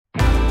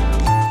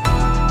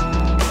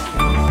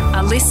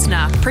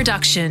listener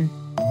production.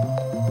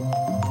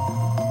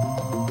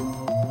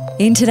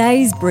 In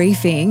today's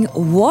briefing,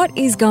 what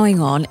is going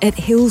on at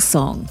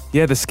Hillsong?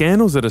 Yeah, the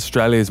scandals at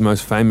Australia's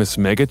most famous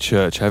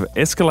megachurch have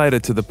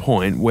escalated to the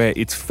point where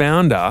its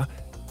founder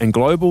and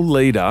global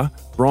leader,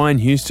 Brian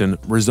Houston,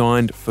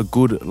 resigned for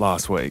good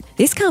last week.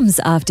 This comes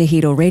after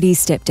he'd already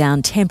stepped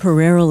down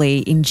temporarily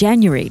in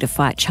January to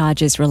fight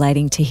charges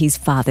relating to his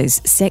father's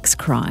sex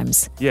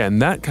crimes. Yeah,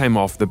 and that came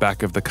off the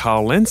back of the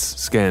Carl Lentz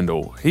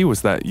scandal. He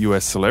was that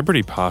US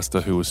celebrity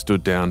pastor who was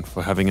stood down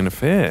for having an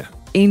affair.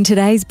 In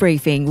today's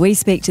briefing, we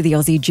speak to the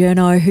Aussie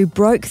journo who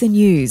broke the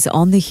news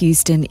on the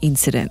Houston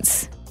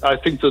incidents. I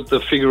think that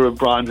the figure of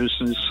Brian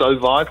Houston is so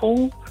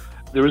vital.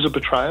 There is a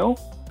betrayal.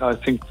 I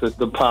think that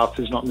the path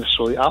is not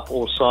necessarily up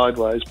or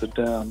sideways, but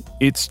down.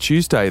 It's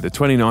Tuesday, the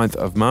 29th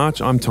of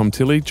March. I'm Tom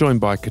Tilley,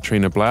 joined by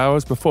Katrina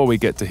Blowers. Before we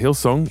get to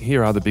Hillsong,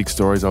 here are the big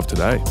stories of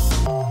today.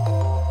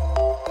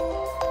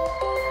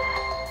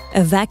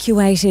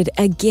 Evacuated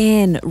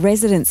again.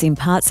 Residents in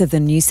parts of the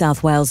New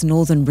South Wales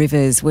Northern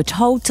Rivers were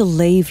told to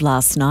leave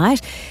last night.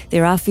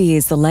 There are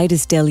fears the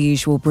latest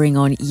deluge will bring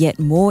on yet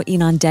more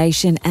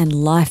inundation and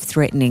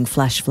life-threatening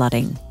flash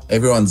flooding.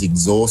 Everyone's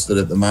exhausted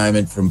at the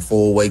moment from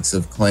 4 weeks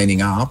of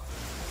cleaning up,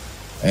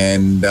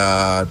 and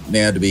now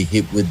to be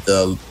hit with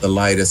the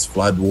latest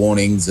flood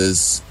warnings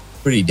is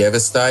pretty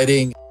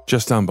devastating.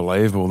 Just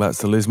unbelievable. That's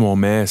the Lismore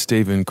Mayor,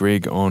 Stephen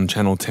Grigg, on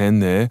Channel 10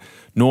 there.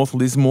 North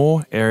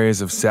Lismore, areas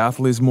of South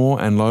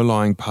Lismore and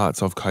low-lying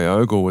parts of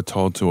Kyogle were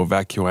told to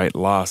evacuate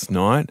last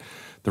night.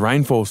 The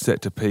rainfall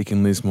set to peak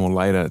in Lismore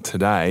later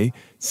today.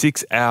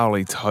 6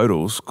 hourly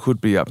totals could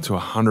be up to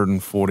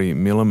 140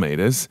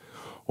 millimetres,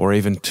 or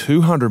even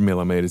 200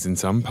 millimetres in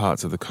some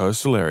parts of the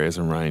coastal areas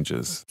and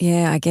ranges.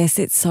 Yeah, I guess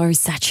it's so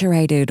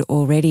saturated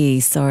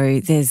already, so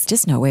there's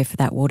just nowhere for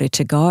that water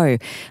to go.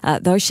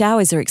 Those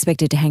showers are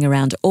expected to hang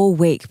around all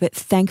week, but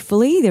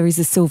thankfully there is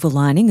a silver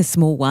lining, a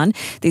small one.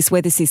 This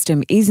weather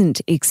system isn't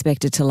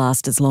expected to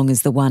last as long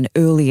as the one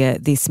earlier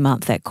this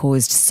month that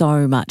caused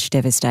so much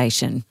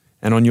devastation.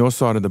 And on your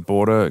side of the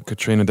border,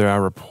 Katrina, there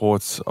are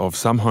reports of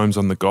some homes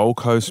on the Gold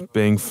Coast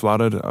being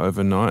flooded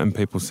overnight and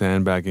people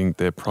sandbagging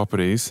their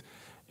properties.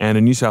 And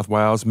a New South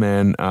Wales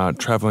man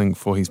travelling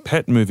for his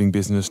pet moving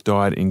business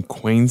died in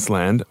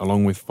Queensland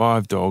along with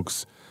 5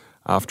 dogs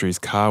after his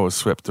car was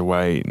swept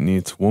away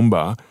near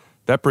Toowoomba.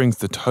 That brings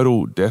the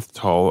total death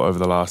toll over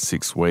the last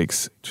 6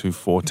 weeks to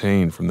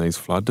 14 from these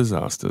flood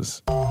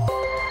disasters.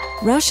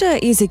 Russia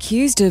is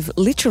accused of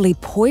literally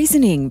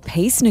poisoning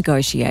peace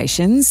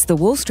negotiations. The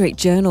Wall Street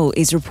Journal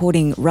is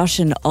reporting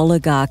Russian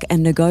oligarch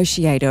and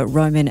negotiator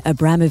Roman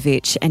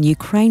Abramovich and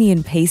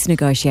Ukrainian peace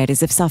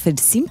negotiators have suffered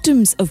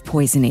symptoms of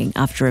poisoning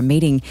after a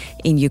meeting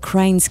in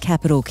Ukraine's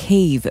capital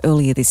Kyiv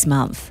earlier this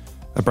month.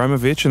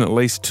 Abramovich and at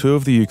least 2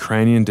 of the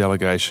Ukrainian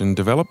delegation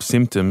developed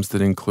symptoms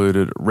that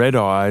included red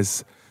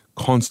eyes,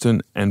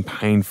 constant and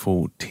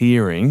painful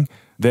tearing.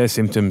 Their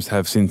symptoms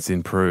have since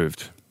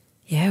improved.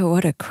 Yeah,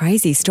 what a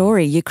crazy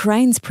story.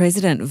 Ukraine's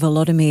President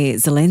Volodymyr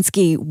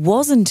Zelensky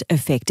wasn't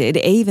affected,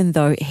 even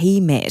though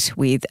he met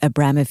with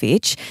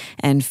Abramovich,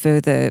 and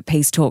further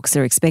peace talks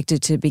are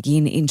expected to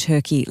begin in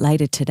Turkey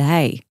later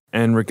today.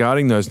 And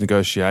regarding those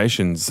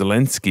negotiations,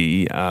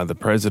 Zelensky, the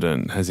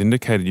president, has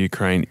indicated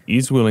Ukraine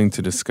is willing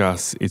to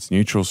discuss its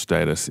neutral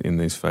status in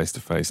these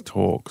face-to-face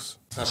talks.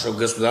 It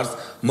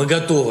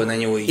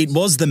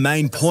was the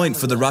main point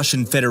for the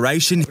Russian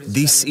Federation.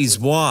 This is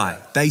why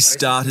they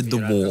started the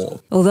war.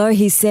 Although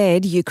he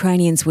said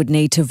Ukrainians would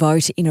need to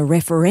vote in a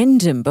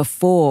referendum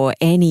before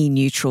any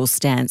neutral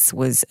stance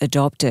was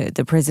adopted,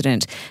 the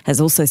president has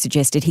also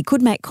suggested he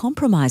could make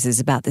compromises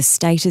about the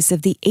status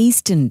of the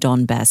eastern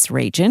Donbass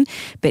region,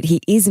 but he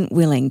isn't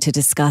willing to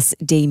discuss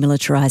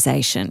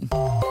demilitarisation.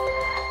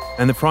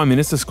 And the Prime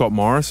Minister, Scott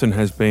Morrison,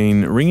 has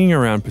been ringing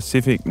around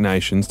Pacific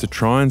nations to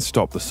try and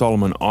stop the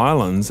Solomon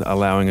Islands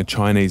allowing a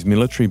Chinese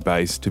military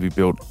base to be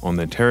built on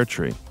their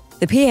territory.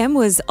 The PM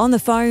was on the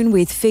phone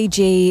with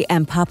Fiji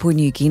and Papua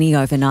New Guinea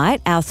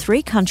overnight. Our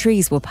 3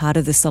 countries were part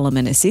of the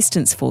Solomon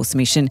Assistance Force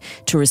mission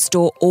to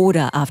restore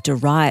order after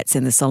riots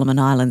in the Solomon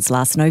Islands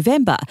last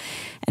November.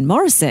 And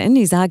Morrison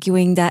is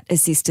arguing that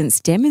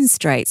assistance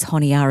demonstrates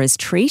Honiara's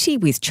treaty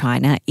with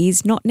China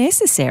is not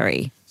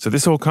necessary. So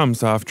this all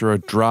comes after a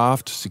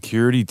draft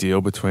security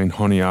deal between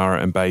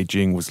Honiara and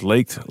Beijing was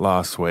leaked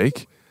last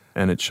week,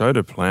 and it showed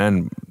a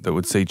plan that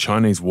would see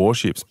Chinese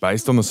warships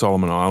based on the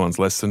Solomon Islands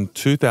less than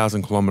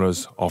 2,000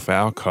 kilometres off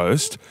our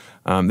coast.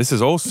 This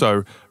has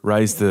also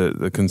raised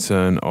the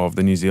concern of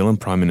the New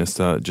Zealand Prime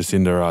Minister,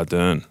 Jacinda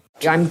Ardern.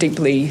 I'm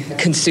deeply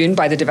concerned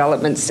by the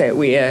developments that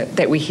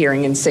we're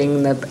hearing and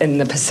seeing in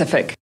the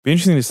Pacific. Be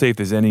interesting to see if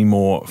there's any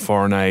more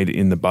foreign aid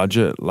in the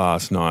budget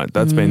last night.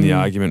 That's been the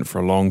argument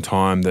for a long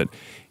time, that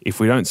if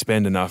we don't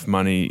spend enough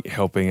money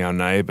helping our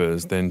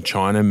neighbours, then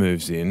China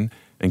moves in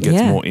and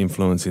gets more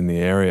influence in the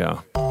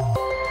area.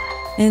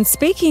 And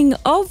speaking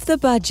of the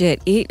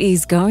budget, it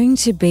is going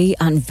to be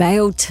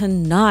unveiled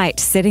tonight,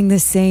 setting the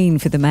scene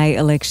for the May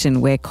election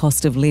where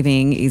cost of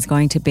living is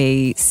going to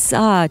be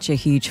such a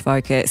huge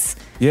focus.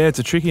 Yeah, it's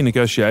a tricky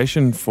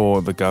negotiation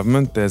for the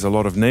government. There's a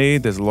lot of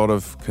need, there's a lot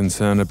of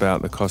concern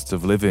about the cost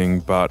of living,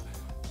 but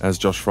as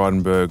Josh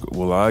Frydenberg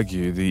will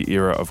argue, the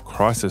era of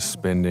crisis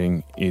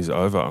spending is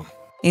over.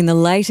 In the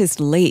latest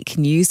leak,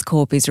 News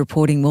Corp is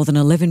reporting more than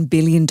 $11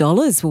 billion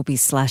will be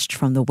slashed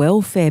from the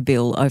welfare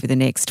bill over the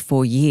next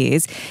 4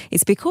 years.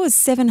 It's because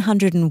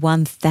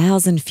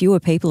 701,000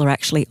 fewer people are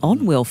actually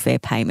on welfare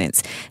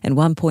payments and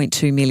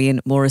 1.2 million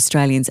more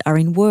Australians are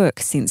in work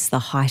since the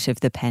height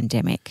of the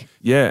pandemic.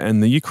 Yeah,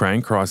 and the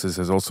Ukraine crisis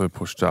has also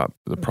pushed up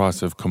the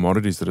price of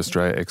commodities that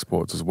Australia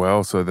exports as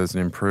well, so there's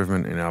an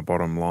improvement in our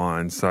bottom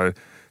line. So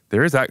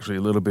there is actually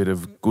a little bit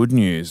of good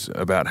news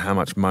about how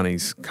much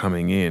money's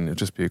coming in. It'll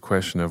just be a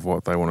question of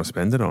what they want to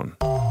spend it on.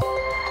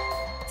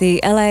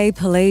 The LA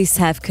police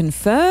have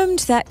confirmed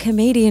that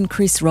comedian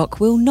Chris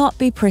Rock will not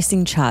be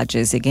pressing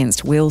charges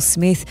against Will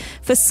Smith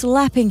for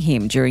slapping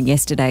him during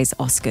yesterday's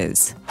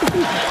Oscars.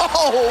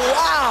 Oh,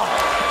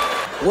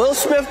 wow! Will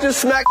Smith just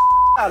smacked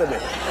out of me.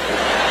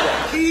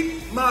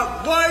 Keep my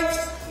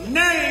wife's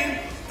name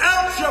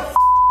out your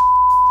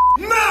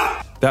mouth!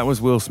 That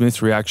was Will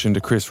Smith's reaction to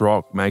Chris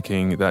Rock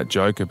making that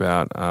joke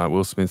about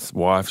Will Smith's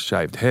wife's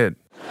shaved head.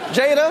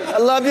 Jada, I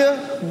love you.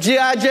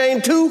 G.I.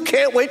 Jane 2,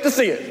 can't wait to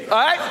see it. All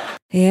right?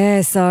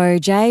 Yeah, so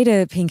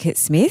Jada Pinkett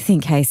Smith,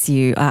 in case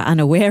you are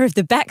unaware of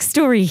the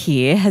backstory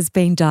here, has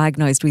been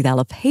diagnosed with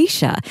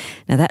alopecia.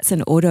 Now, that's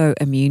an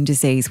autoimmune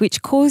disease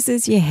which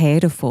causes your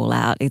hair to fall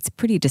out. It's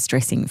pretty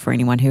distressing for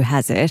anyone who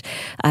has it.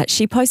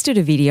 She posted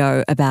a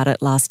video about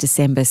it last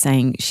December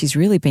saying she's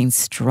really been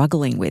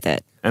struggling with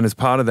it. And as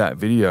part of that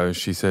video,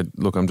 she said,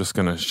 look, I'm just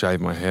going to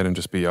shave my head and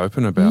just be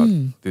open about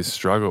this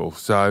struggle.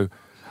 So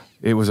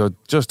it was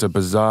just a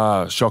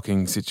bizarre,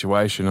 shocking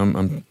situation.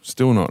 I'm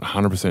still not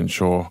 100%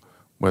 sure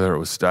whether it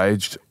was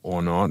staged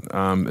or not.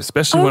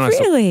 Especially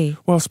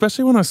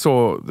when I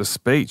saw the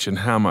speech and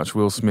how much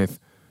Will Smith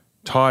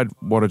tied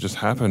what had just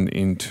happened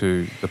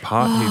into the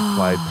part he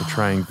played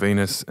portraying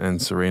Venus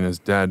and Serena's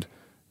dad,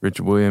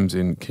 Richard Williams,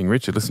 in King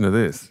Richard. Listen to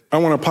this. I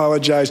want to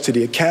apologize to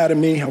the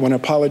Academy. I want to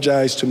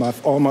apologize to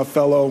all my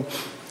fellow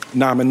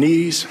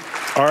nominees.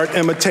 Art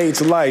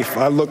imitates life.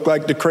 I look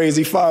like the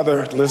crazy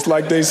father, just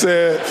like they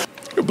said.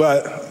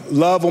 But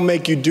love will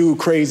make you do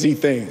crazy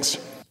things.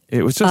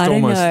 It was just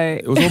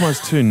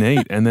almost too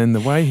neat. And then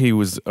the way he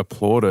was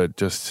applauded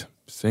just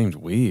seemed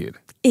weird.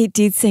 It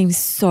did seem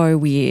so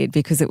weird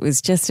because it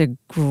was just a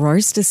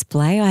gross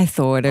display, I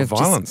thought, of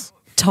violence.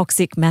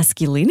 Toxic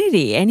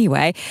masculinity.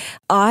 Anyway,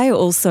 I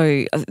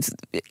also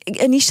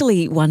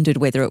initially wondered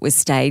whether it was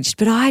staged,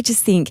 but I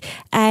just think,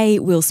 A,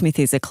 Will Smith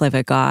is a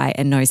clever guy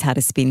and knows how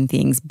to spin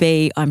things.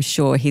 B, I'm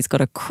sure he's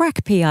got a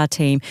crack PR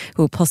team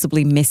who are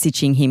possibly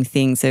messaging him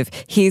things of,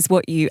 here's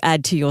what you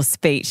add to your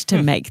speech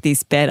to make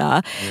this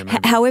better. Yeah,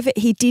 however,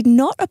 he did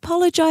not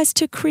apologise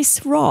to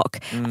Chris Rock.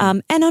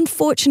 And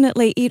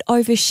unfortunately, it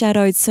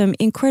overshadowed some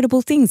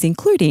incredible things,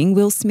 including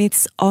Will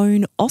Smith's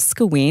own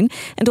Oscar win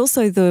and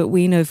also the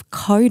win of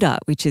Coda,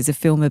 which is a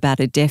film about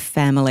a deaf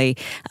family.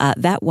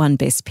 That won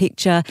Best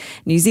Picture.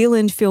 New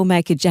Zealand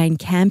filmmaker Jane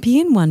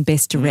Campion won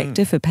Best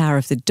Director for Power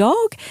of the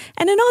Dog.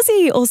 And an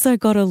Aussie also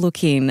got a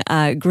look in,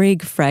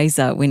 Greg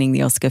Fraser winning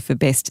the Oscar for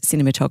Best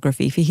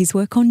Cinematography for his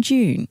work on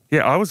Dune.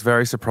 Yeah, I was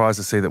very surprised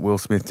to see that Will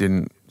Smith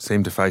didn't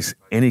seem to face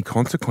any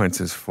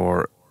consequences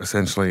for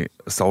essentially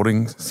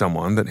assaulting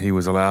someone, that he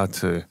was allowed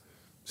to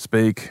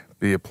speak,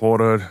 be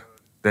applauded,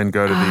 then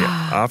go to the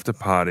after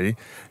party.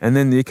 And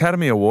then the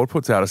Academy Award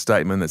puts out a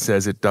statement that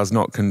says it does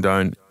not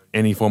condone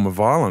any form of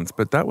violence.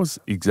 But that was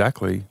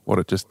exactly what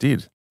it just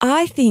did.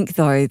 I think,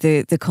 though,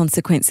 the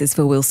consequences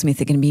for Will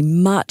Smith are going to be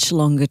much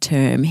longer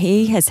term.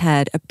 He has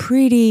had a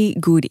pretty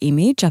good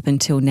image up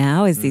until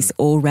now as this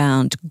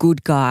all-round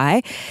good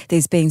guy.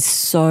 There's been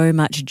so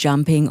much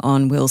jumping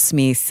on Will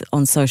Smith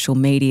on social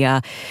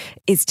media.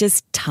 It's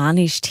just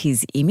tarnished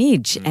his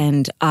image.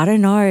 And I don't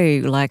know,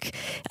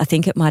 I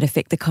think it might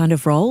affect the kind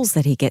of roles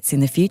that he gets in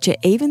the future,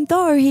 even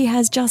though he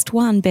has just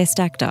won Best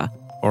Actor.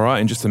 All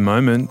right, in just a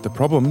moment, the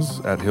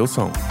problems at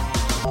Hillsong.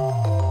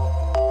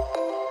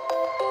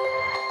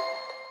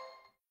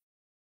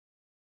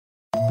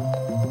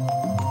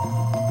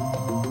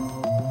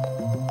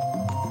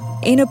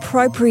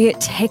 Inappropriate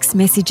text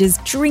messages,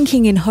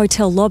 drinking in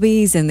hotel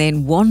lobbies and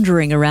then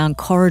wandering around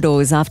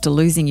corridors after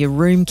losing your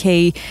room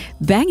key,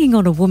 banging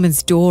on a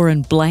woman's door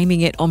and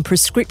blaming it on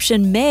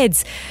prescription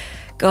meds.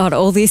 God,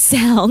 all this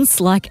sounds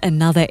like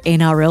another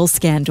NRL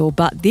scandal,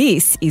 but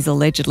this is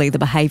allegedly the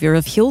behaviour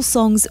of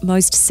Hillsong's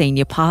most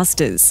senior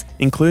pastors,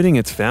 including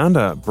its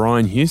founder,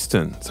 Brian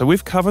Houston. So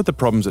we've covered the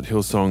problems at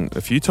Hillsong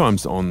a few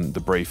times on The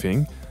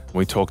Briefing.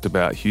 We talked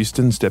about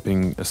Houston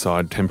stepping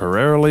aside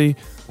temporarily.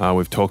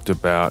 We've talked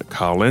about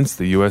Carl Lentz,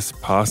 the US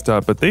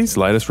pastor, but these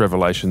latest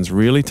revelations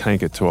really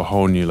take it to a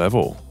whole new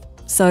level.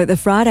 So the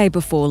Friday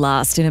before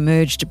last, it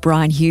emerged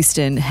Brian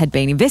Houston had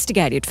been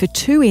investigated for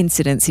 2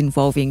 incidents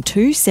involving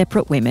 2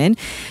 separate women,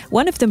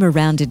 one of them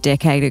around a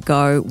decade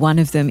ago, one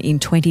of them in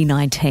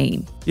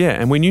 2019. Yeah,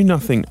 and we knew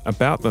nothing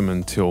about them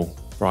until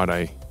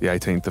Friday, the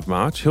 18th of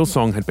March.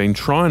 Hillsong had been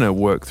trying to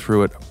work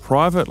through it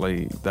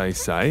privately, they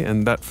say,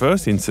 and that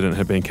first incident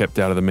had been kept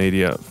out of the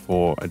media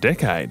for a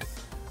decade.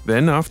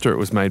 Then, after it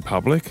was made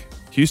public,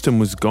 Houston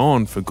was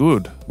gone for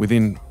good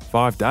within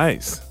 5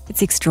 days.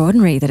 It's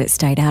extraordinary that it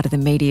stayed out of the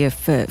media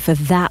for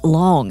that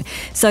long.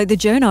 So the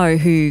journo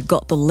who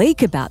got the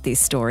leak about this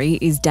story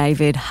is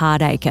David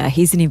Hardacre.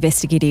 He's an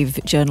investigative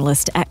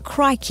journalist at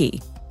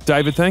Crikey.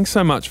 David, thanks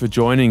so much for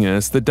joining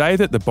us. The day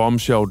that the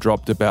bombshell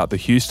dropped about the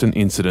Houston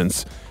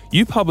incidents,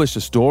 you published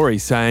a story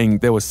saying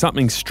there was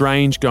something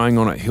strange going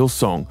on at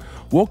Hillsong.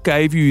 What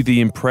gave you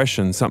the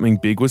impression something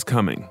big was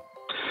coming?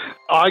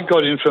 I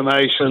got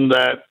information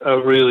that a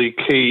really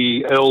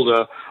key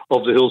elder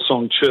of the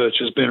Hillsong Church,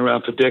 has been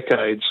around for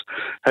decades,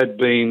 had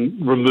been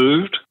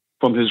removed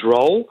from his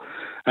role,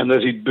 and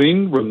that he'd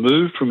been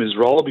removed from his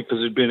role because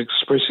he'd been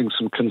expressing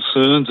some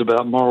concerns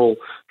about moral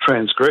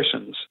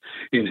transgressions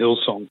in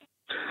Hillsong.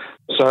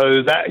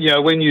 So that,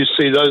 when you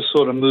see those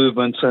sort of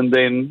movements, and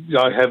then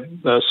I have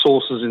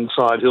sources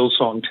inside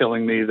Hillsong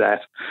telling me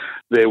that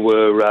there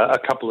were a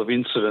couple of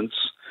incidents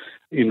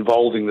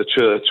involving the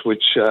church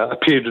which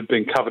appeared to have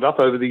been covered up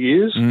over the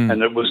years,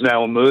 and it was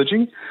now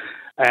emerging.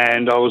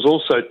 And I was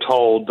also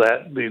told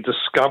that the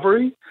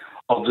discovery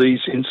of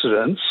these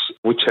incidents,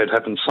 which had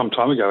happened some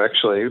time ago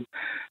actually,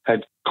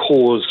 had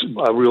caused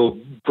a real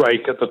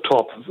break at the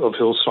top of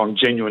Hillsong,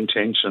 genuine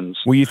tensions.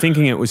 Were you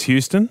thinking it was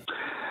Houston?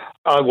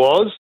 I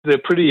was.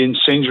 They're pretty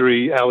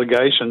incendiary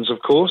allegations, of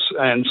course,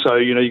 and so,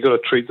 you've got to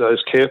treat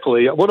those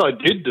carefully. What I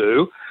did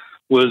do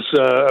was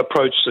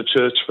approach the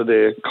church for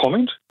their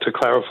comment to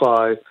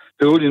clarify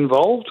who it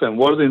involved and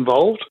what it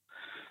involved.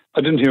 I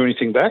didn't hear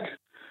anything back.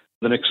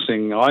 The next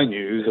thing I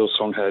knew,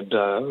 Hillsong had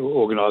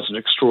organised an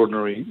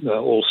extraordinary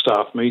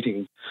all-staff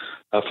meeting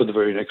for the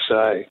very next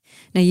day.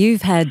 Now,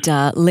 you've had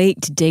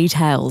leaked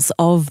details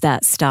of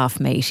that staff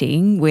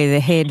meeting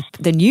where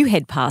the new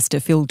head pastor,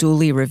 Phil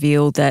Dooley,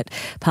 revealed that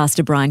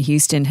Pastor Brian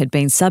Houston had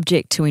been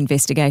subject to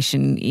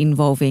investigation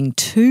involving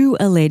 2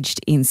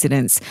 alleged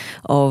incidents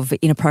of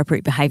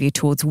inappropriate behaviour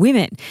towards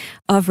women.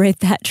 I've read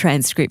that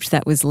transcript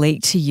that was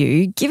leaked to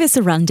you. Give us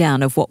a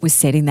rundown of what was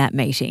said in that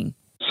meeting.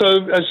 So,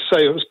 as I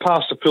say, it was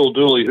Pastor Phil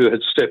Dooley who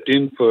had stepped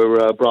in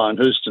for Brian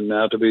Houston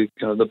now to be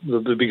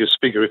the biggest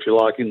figure, if you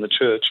like, in the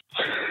church.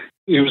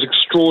 He was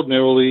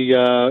extraordinarily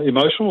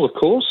emotional, of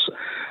course.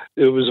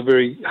 It was a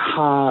very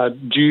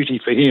hard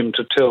duty for him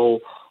to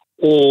tell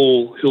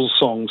all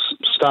Hillsong's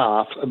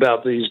staff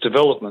about these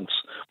developments,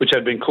 which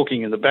had been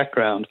cooking in the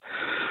background.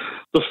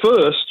 The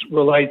first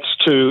relates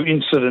to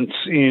incidents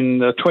in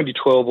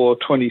 2012 or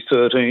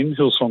 2013.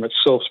 Hillsong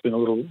itself's been a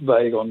little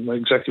vague on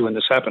exactly when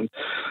this happened.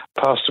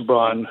 Pastor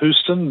Brian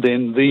Houston,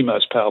 then the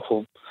most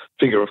powerful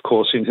figure, of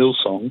course, in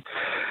Hillsong,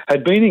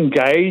 had been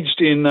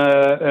engaged in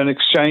an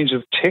exchange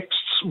of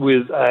texts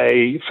with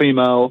a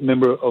female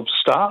member of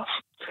staff.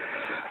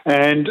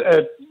 And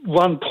at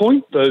one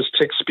point, those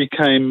texts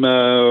became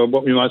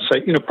what we might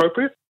say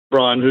inappropriate.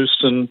 Brian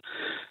Houston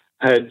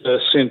had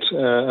sent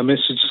a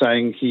message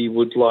saying he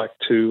would like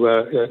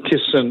to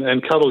kiss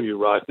and cuddle you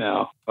right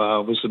now,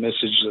 was the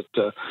message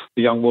that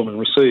the young woman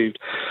received.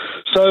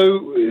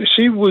 So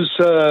she was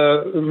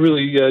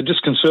really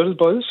disconcerted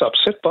by this,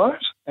 upset by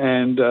it,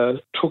 and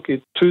took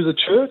it to the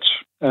church,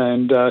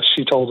 and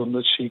she told them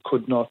that she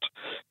could not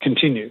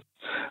continue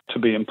to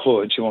be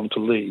employed. She wanted to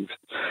leave.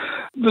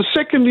 The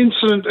second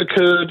incident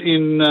occurred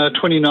in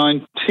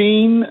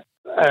 2019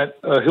 at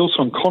a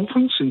Hillsong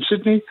conference in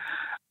Sydney.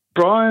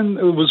 Brian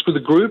was with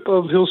a group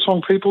of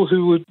Hillsong people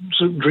who were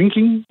sort of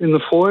drinking in the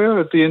foyer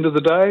at the end of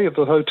the day at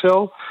the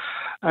hotel.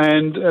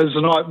 And as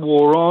the night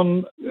wore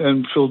on,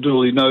 and Phil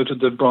Dooley noted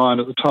that Brian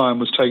at the time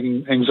was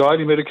taking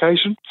anxiety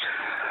medication.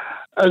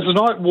 As the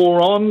night wore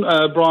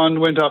on, Brian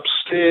went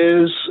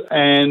upstairs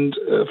and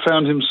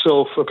found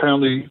himself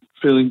apparently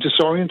feeling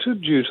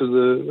disoriented due to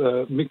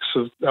the mix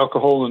of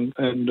alcohol and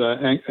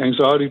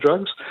anxiety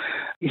drugs.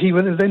 He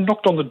then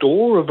knocked on the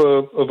door of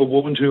a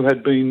woman who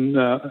had been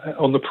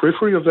on the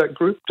periphery of that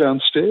group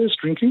downstairs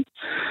drinking.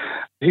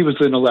 He was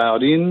then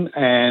allowed in,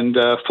 and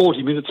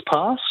 40 minutes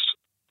passed.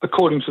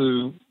 According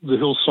to the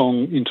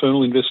Hillsong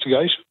internal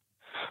investigation,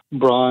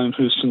 Brian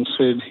Houston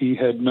said he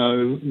had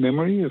no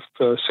memory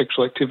if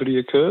sexual activity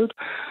occurred.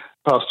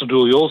 Pastor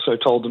Dooley also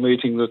told the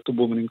meeting that the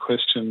woman in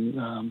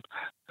question,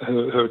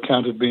 her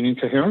account had been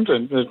incoherent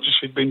and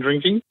she'd been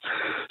drinking.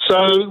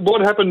 So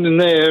what happened in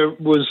there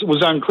was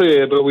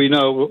unclear, but we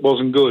know it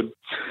wasn't good.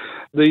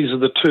 These are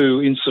the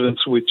 2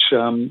 incidents which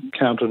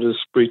counted as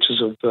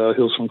breaches of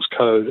Hillsong's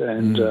code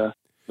and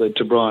led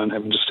to Brian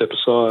having to step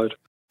aside.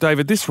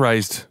 David, this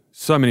raised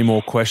so many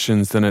more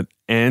questions than it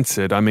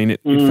answered. I mean,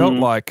 it felt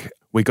like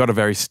we got a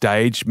very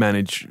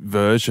stage-managed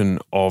version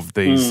of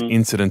these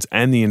incidents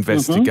and the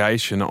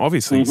investigation.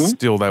 Obviously,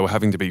 still they were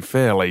having to be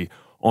fairly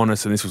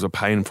honest and this was a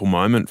painful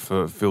moment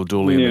for Phil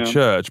Dooley and the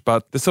church.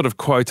 But the sort of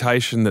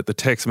quotation that the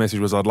text message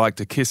was, "I'd like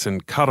to kiss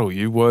and cuddle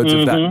you," words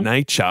of that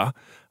nature,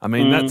 I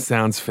mean, that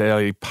sounds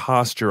fairly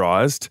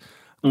pasteurised.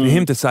 For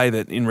him to say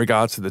that in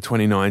regards to the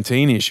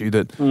 2019 issue,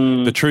 that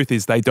the truth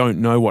is they don't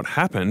know what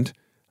happened,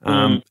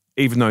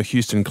 even though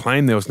Houston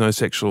claimed there was no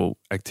sexual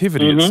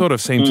activity, it sort of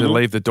seemed to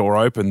leave the door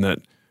open that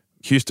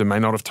Houston may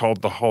not have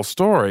told the whole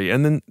story.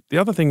 And then the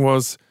other thing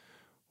was,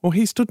 well,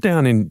 he stood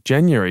down in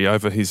January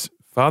over his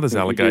father's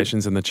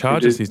allegations and the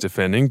charges he's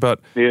defending, but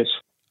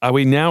are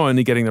we now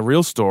only getting the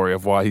real story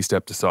of why he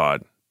stepped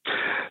aside?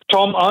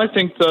 Tom, I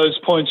think those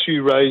points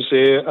you raised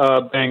there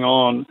are bang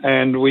on,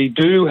 and we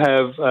do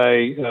have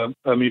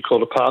you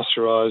call it a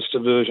pasteurised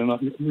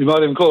version. You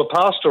might even call it a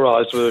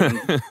pasteurised version.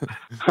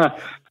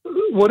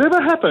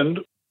 Whatever happened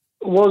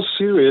was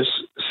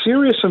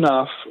serious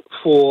enough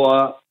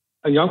for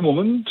a young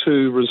woman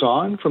to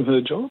resign from her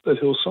job at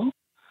Hillsong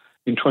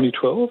in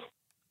 2012,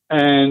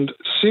 and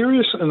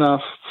serious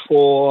enough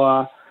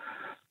for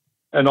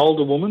an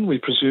older woman, we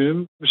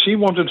presume. She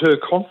wanted her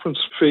conference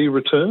fee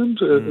returned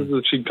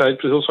that she'd paid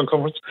for the Hillsong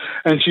conference,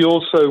 and she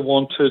also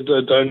wanted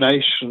a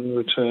donation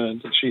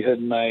returned that she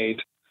had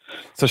made.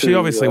 So she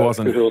obviously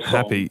wasn't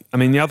happy. I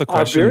mean, the other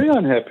question... Very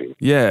unhappy.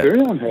 Yeah. Very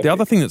unhappy. The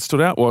other thing that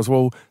stood out was,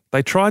 well,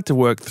 they tried to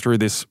work through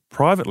this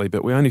privately,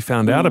 but we only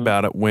found out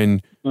about it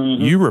when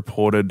you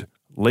reported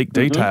leaked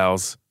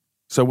details.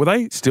 So were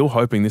they still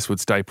hoping this would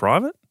stay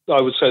private?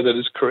 I would say that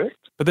is correct.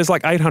 But there's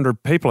like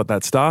 800 people at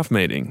that staff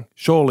meeting.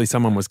 Surely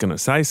someone was going to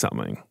say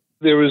something.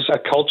 There is a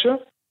culture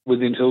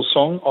within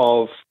Hillsong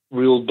of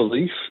real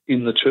belief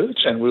in the church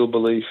and real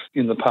belief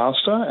in the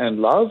pastor and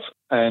love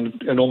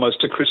and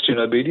almost a Christian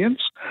obedience.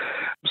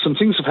 Some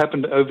things have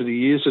happened over the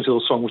years at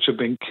Hillsong which have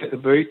been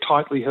very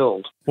tightly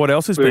held. What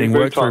else is being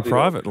worked through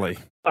privately?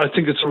 I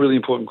think it's a really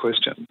important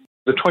question.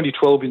 The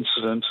 2012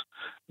 incident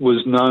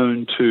was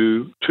known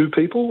to two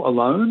people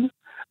alone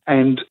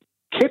and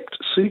kept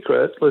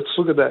secret, let's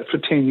look at that, for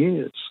 10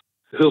 years.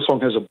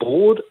 Hillsong has a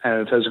board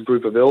and it has a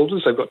group of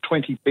elders. They've got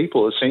 20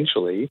 people,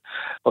 essentially,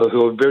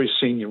 who are very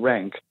senior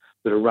rank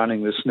that are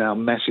running this now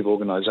massive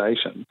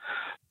organisation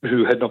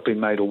who had not been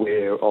made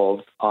aware of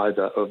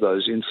either of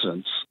those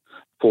incidents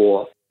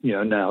for,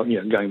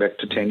 going back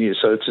to 10 years.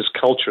 So it's this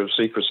culture of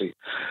secrecy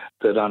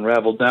that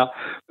unravelled. Now,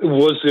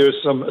 was there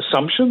some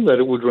assumption that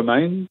it would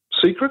remain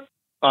secret?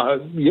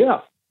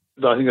 Yeah,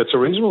 I think that's a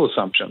reasonable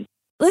assumption.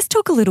 Let's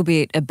talk a little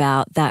bit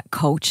about that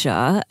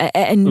culture.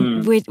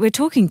 And we're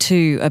talking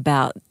too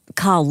about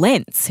Carl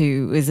Lentz,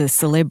 who is a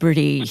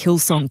celebrity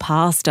Hillsong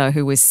pastor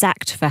who was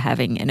sacked for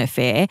having an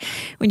affair.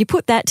 When you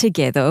put that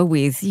together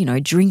with,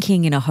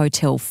 drinking in a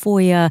hotel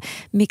foyer,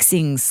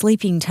 mixing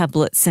sleeping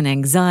tablets and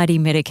anxiety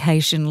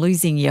medication,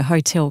 losing your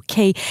hotel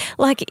key,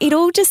 it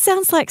all just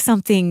sounds like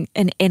something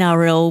an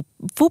NRL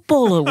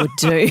footballer would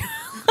do.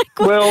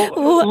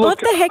 What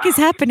the heck is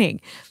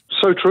happening?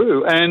 So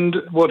true. And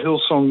what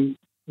Hillsong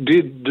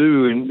did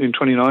do in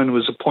 2009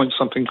 was appoint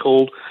something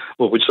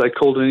which they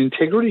called an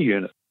integrity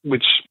unit,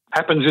 which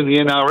happens in the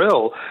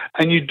NRL.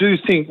 And you do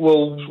think,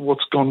 well,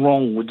 what's gone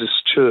wrong with this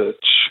church,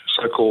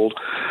 so-called,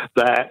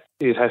 that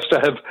it has to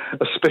have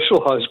a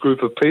specialised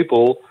group of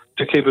people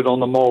to keep it on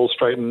the moral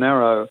straight and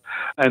narrow,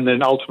 and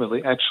then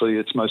ultimately actually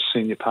its most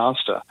senior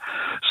pastor.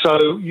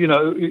 So,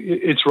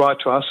 it's right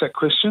to ask that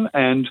question,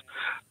 and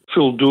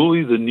Phil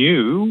Dooley, the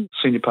new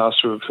senior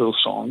pastor of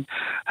Hillsong,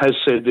 has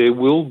said there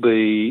will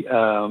be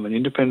an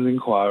independent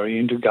inquiry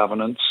into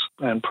governance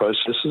and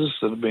processes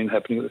that have been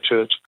happening at the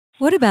church.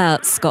 What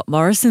about Scott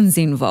Morrison's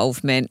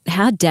involvement?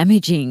 How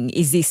damaging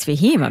is this for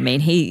him? I mean,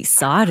 he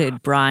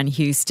cited Brian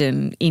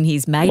Houston in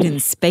his maiden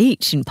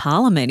speech in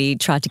Parliament. He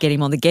tried to get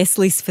him on the guest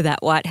list for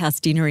that White House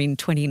dinner in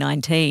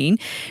 2019.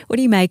 What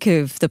do you make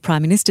of the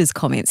Prime Minister's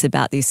comments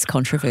about this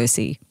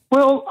controversy?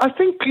 Well, I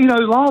think,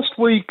 last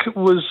week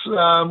was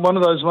one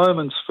of those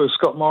moments for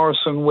Scott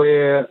Morrison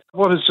where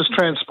what has just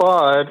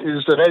transpired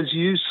is that, as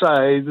you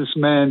say, this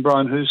man,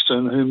 Brian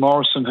Houston, who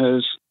Morrison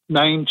has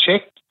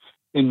name-checked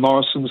in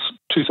Morrison's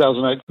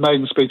 2008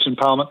 maiden speech in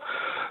Parliament,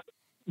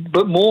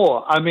 but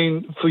more,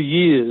 for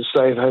years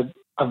they've had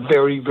a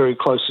very, very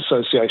close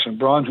association.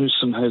 Brian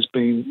Houston has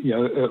been,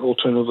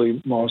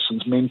 alternatively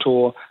Morrison's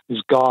mentor,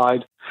 his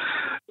guide.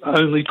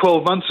 Only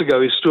 12 months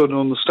ago he stood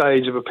on the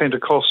stage of a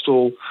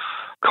Pentecostal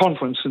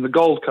conference in the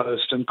Gold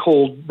Coast and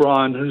called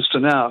Brian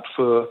Houston out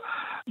for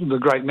the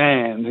great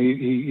man.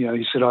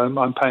 He said,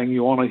 I'm paying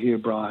you honour here,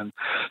 Brian.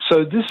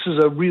 So this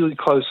is a really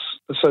close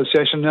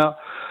association. Now,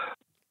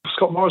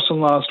 Scott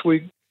Morrison last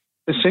week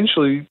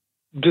essentially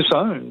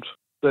disowned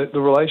the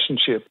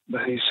relationship.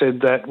 He said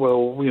that,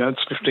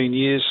 it's 15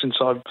 years since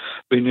I've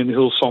been in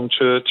Hillsong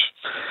Church,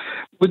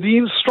 with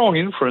the strong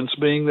inference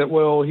being that,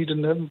 he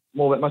didn't have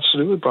all that much to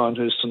do with Brian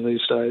Houston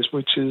these days,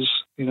 which is,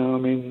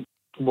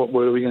 what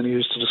word are we going to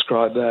use to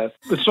describe that?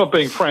 It's not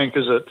being frank,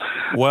 is it?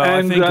 Well,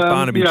 I think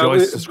Barnaby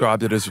Joyce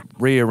described it as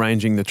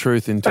rearranging the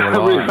truth into a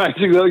lie.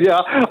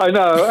 I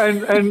know.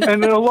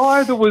 And a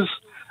lie that was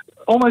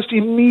almost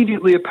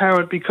immediately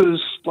apparent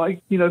because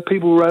like,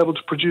 people were able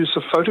to produce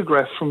a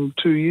photograph from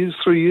 3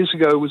 years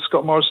ago with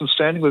Scott Morrison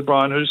standing with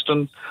Brian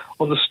Houston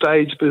on the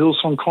stage at the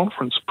Hillsong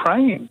conference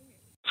praying.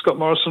 Scott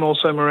Morrison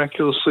also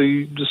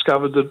miraculously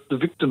discovered that the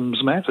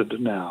victims mattered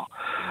now,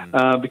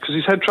 because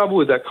he's had trouble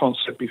with that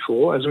concept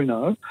before, as we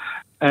know.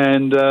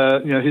 And,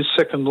 his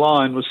second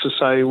line was to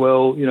say,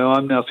 well,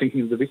 I'm now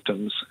thinking of the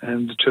victims,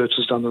 and the church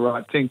has done the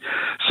right thing.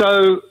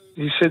 So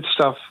he said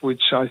stuff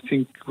which I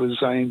think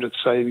was aimed at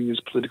saving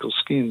his political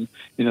skin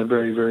in a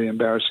very, very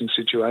embarrassing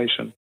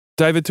situation.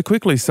 David, to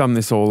quickly sum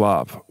this all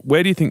up,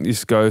 where do you think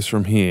this goes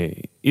from here?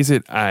 Is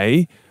it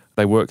A,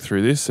 they work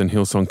through this and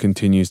Hillsong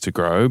continues to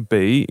grow,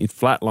 B, it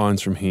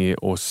flatlines from here,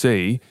 or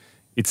C,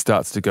 it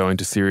starts to go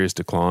into serious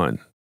decline?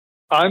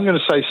 I'm going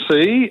to say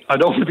C. I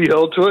don't want to be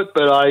held to it,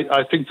 but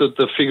I think that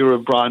the figure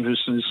of Brian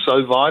Houston is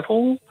so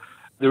vital.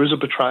 There is a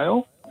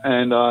betrayal,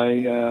 and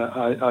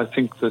I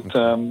think that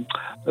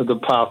the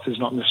path is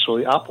not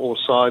necessarily up or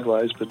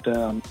sideways, but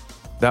down.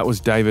 That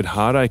was David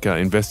Hardacre,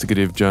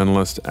 investigative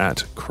journalist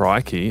at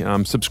Crikey.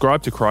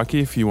 Subscribe to Crikey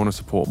if you want to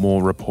support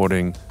more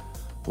reporting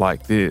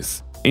like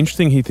this.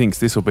 Interesting, he thinks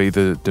this will be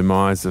the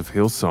demise of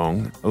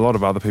Hillsong. A lot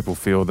of other people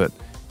feel that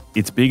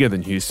it's bigger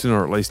than Houston,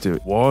 or at least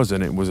it was,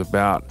 and it was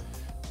about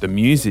the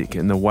music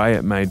and the way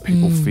it made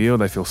people feel.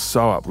 They feel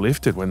so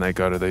uplifted when they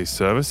go to these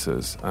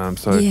services.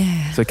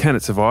 So can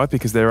it survive?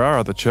 Because there are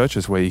other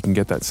churches where you can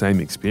get that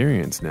same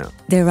experience now.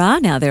 There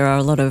are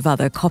a lot of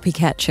other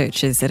copycat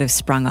churches that have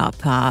sprung up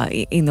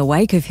in the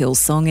wake of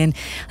Hillsong, and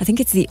I think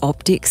it's the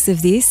optics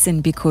of this,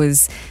 and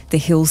because the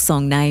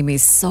Hillsong name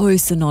is so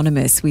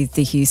synonymous with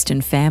the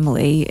Houston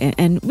family,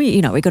 and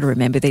we've got to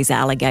remember these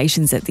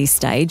allegations at this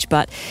stage,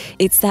 but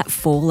it's that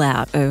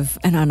fallout of,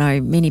 and I know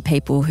many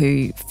people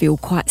who feel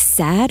quite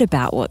sad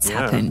about what's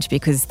happened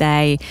because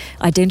they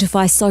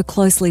identify so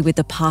closely with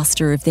the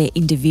pastor of their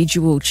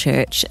individual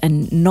church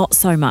and not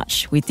so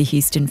much with the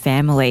Houston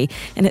family.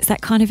 And it's that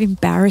kind of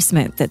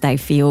embarrassment that they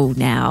feel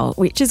now,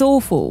 which is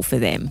awful for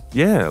them.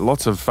 Yeah,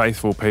 lots of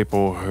faithful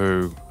people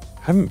who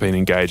haven't been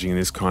engaging in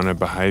this kind of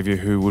behaviour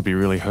who would be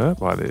really hurt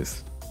by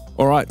this.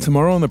 All right,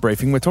 tomorrow on The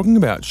Briefing, we're talking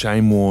about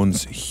Shane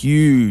Warne's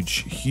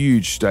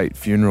huge state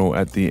funeral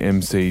at the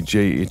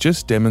MCG. It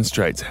just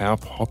demonstrates how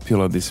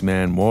popular this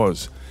man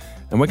was.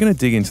 And we're going to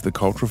dig into the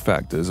cultural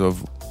factors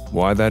of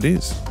why that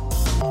is.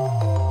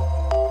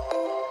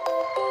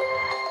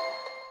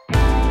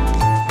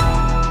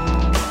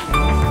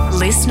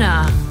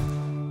 Listener.